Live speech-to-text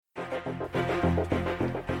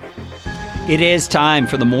It is time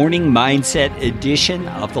for the Morning Mindset edition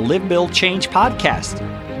of the Live, Build, Change podcast.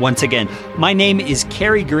 Once again, my name is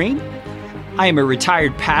Kerry Green. I am a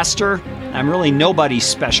retired pastor. I'm really nobody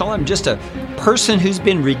special. I'm just a person who's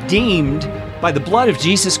been redeemed by the blood of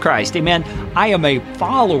Jesus Christ. Amen. I am a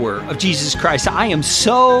follower of Jesus Christ. I am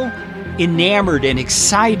so enamored and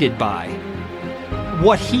excited by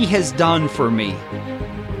what He has done for me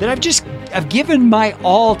that I've given my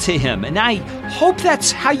all to Him. And I hope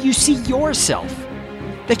that's how you see yourself,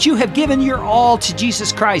 that you have given your all to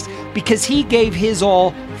Jesus Christ because He gave His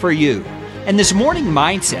all for you. And this morning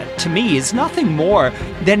mindset to me is nothing more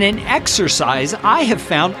than an exercise I have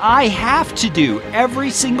found I have to do every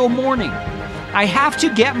single morning. I have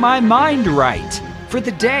to get my mind right for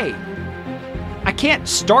the day. I can't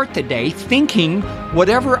start the day thinking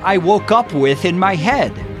whatever I woke up with in my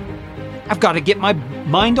head. I've got to get my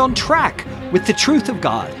mind on track with the truth of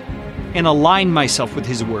God and align myself with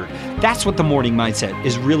His Word. That's what the Morning Mindset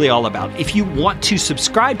is really all about. If you want to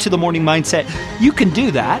subscribe to the Morning Mindset, you can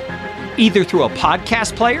do that either through a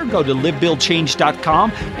podcast player. Go to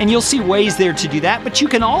livebuildchange.com and you'll see ways there to do that. But you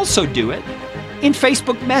can also do it in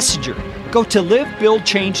Facebook Messenger. Go to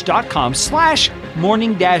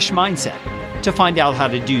livebuildchange.com/morning-mindset to find out how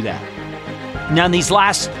to do that. Now, in these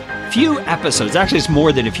last few episodes, actually it's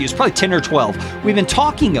more than a few, it's probably 10 or 12, we've been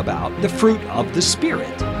talking about the fruit of the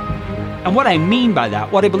Spirit. And what I mean by that,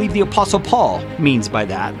 what I believe the Apostle Paul means by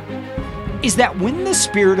that, is that when the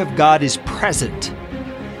Spirit of God is present,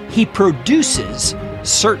 He produces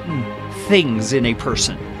certain things in a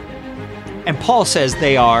person. And Paul says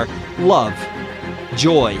they are love,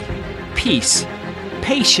 joy, peace,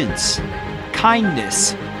 patience,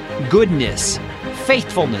 kindness, goodness,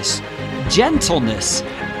 faithfulness, gentleness,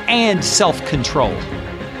 and self-control.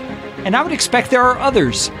 And I would expect there are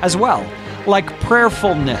others as well, like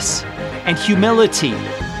prayerfulness and humility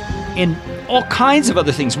and all kinds of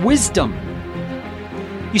other things, wisdom.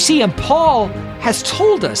 You see, and Paul has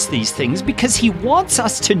told us these things because he wants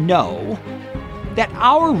us to know that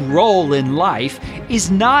our role in life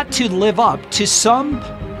is not to live up to some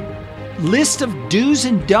list of do's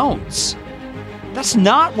and don'ts. That's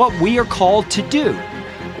not what we are called to do.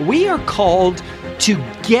 We are called to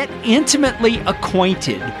get intimately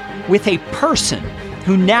acquainted with a person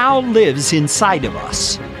who now lives inside of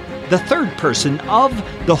us, the third person of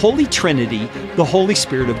the Holy Trinity, the Holy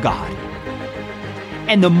Spirit of God.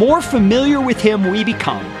 And the more familiar with Him we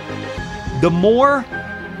become, the more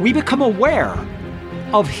we become aware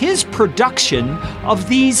of His production of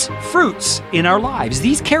these fruits in our lives,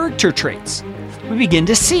 these character traits. We begin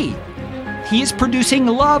to see He is producing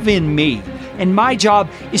love in me, and my job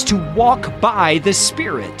is to walk by the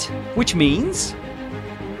Spirit, which means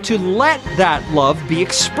to let that love be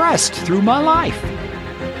expressed through my life.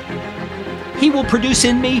 He will produce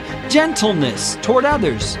in me gentleness toward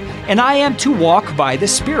others, and I am to walk by the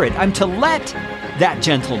Spirit. I'm to let that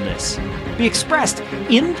gentleness be expressed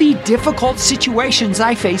in the difficult situations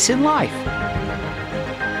I face in life.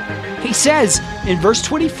 He says in verse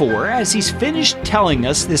 24, as he's finished telling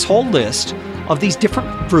us this whole list of these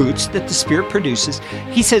different fruits that the Spirit produces,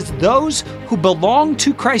 he says, those who belong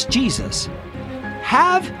to Christ Jesus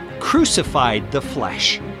have crucified the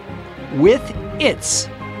flesh with its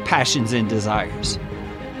passions and desires.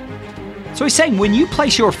 So he's saying when you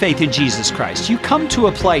place your faith in Jesus Christ, you come to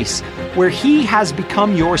a place where He has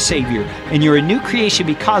become your Savior and you're a new creation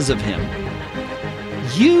because of Him.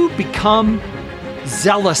 You become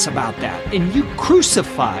zealous about that and you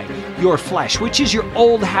crucify your flesh, which is your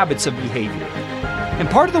old habits of behavior. And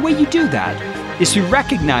part of the way you do that is through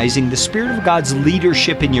recognizing the Spirit of God's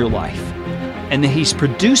leadership in your life and that He's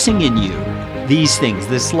producing in you these things,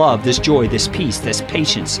 this love, this joy, this peace, this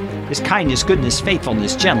patience, this kindness, goodness,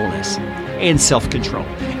 faithfulness, gentleness, and self-control.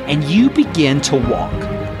 And you begin to walk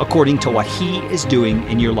according to what He is doing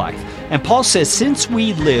in your life. And Paul says, since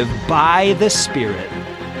we live by the Spirit,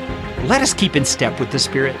 let us keep in step with the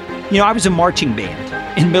Spirit. You know, I was a marching band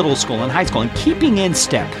in middle school and high school, and keeping in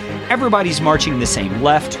step, everybody's marching the same,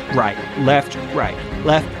 left, right, left, right,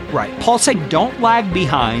 left, right. Paul's saying, don't lag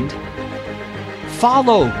behind.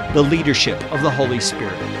 Follow the leadership of the Holy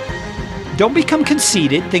Spirit. Don't become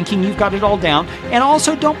conceited, thinking you've got it all down, and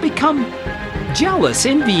also don't become jealous,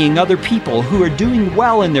 envying other people who are doing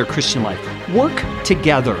well in their Christian life. Work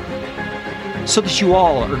together so that you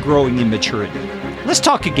all are growing in maturity. Let's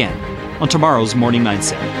talk again on tomorrow's Morning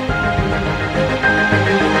Mindset.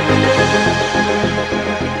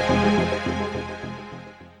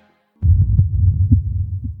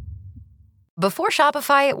 Before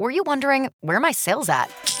Shopify, were you wondering, where are my sales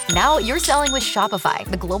at? Now you're selling with Shopify,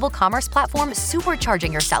 the global commerce platform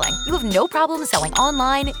supercharging your selling. You have no problem selling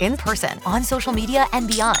online, in person, on social media, and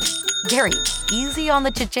beyond. Gary, easy on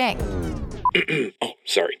the cha-ching. Oh,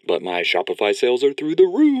 sorry, but my Shopify sales are through the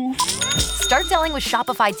roof. Start selling with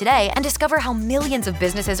Shopify today and discover how millions of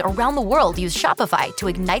businesses around the world use Shopify to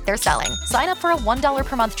ignite their selling. Sign up for a $1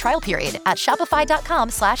 per month trial period at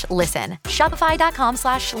shopify.com/listen.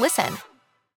 Shopify.com/listen.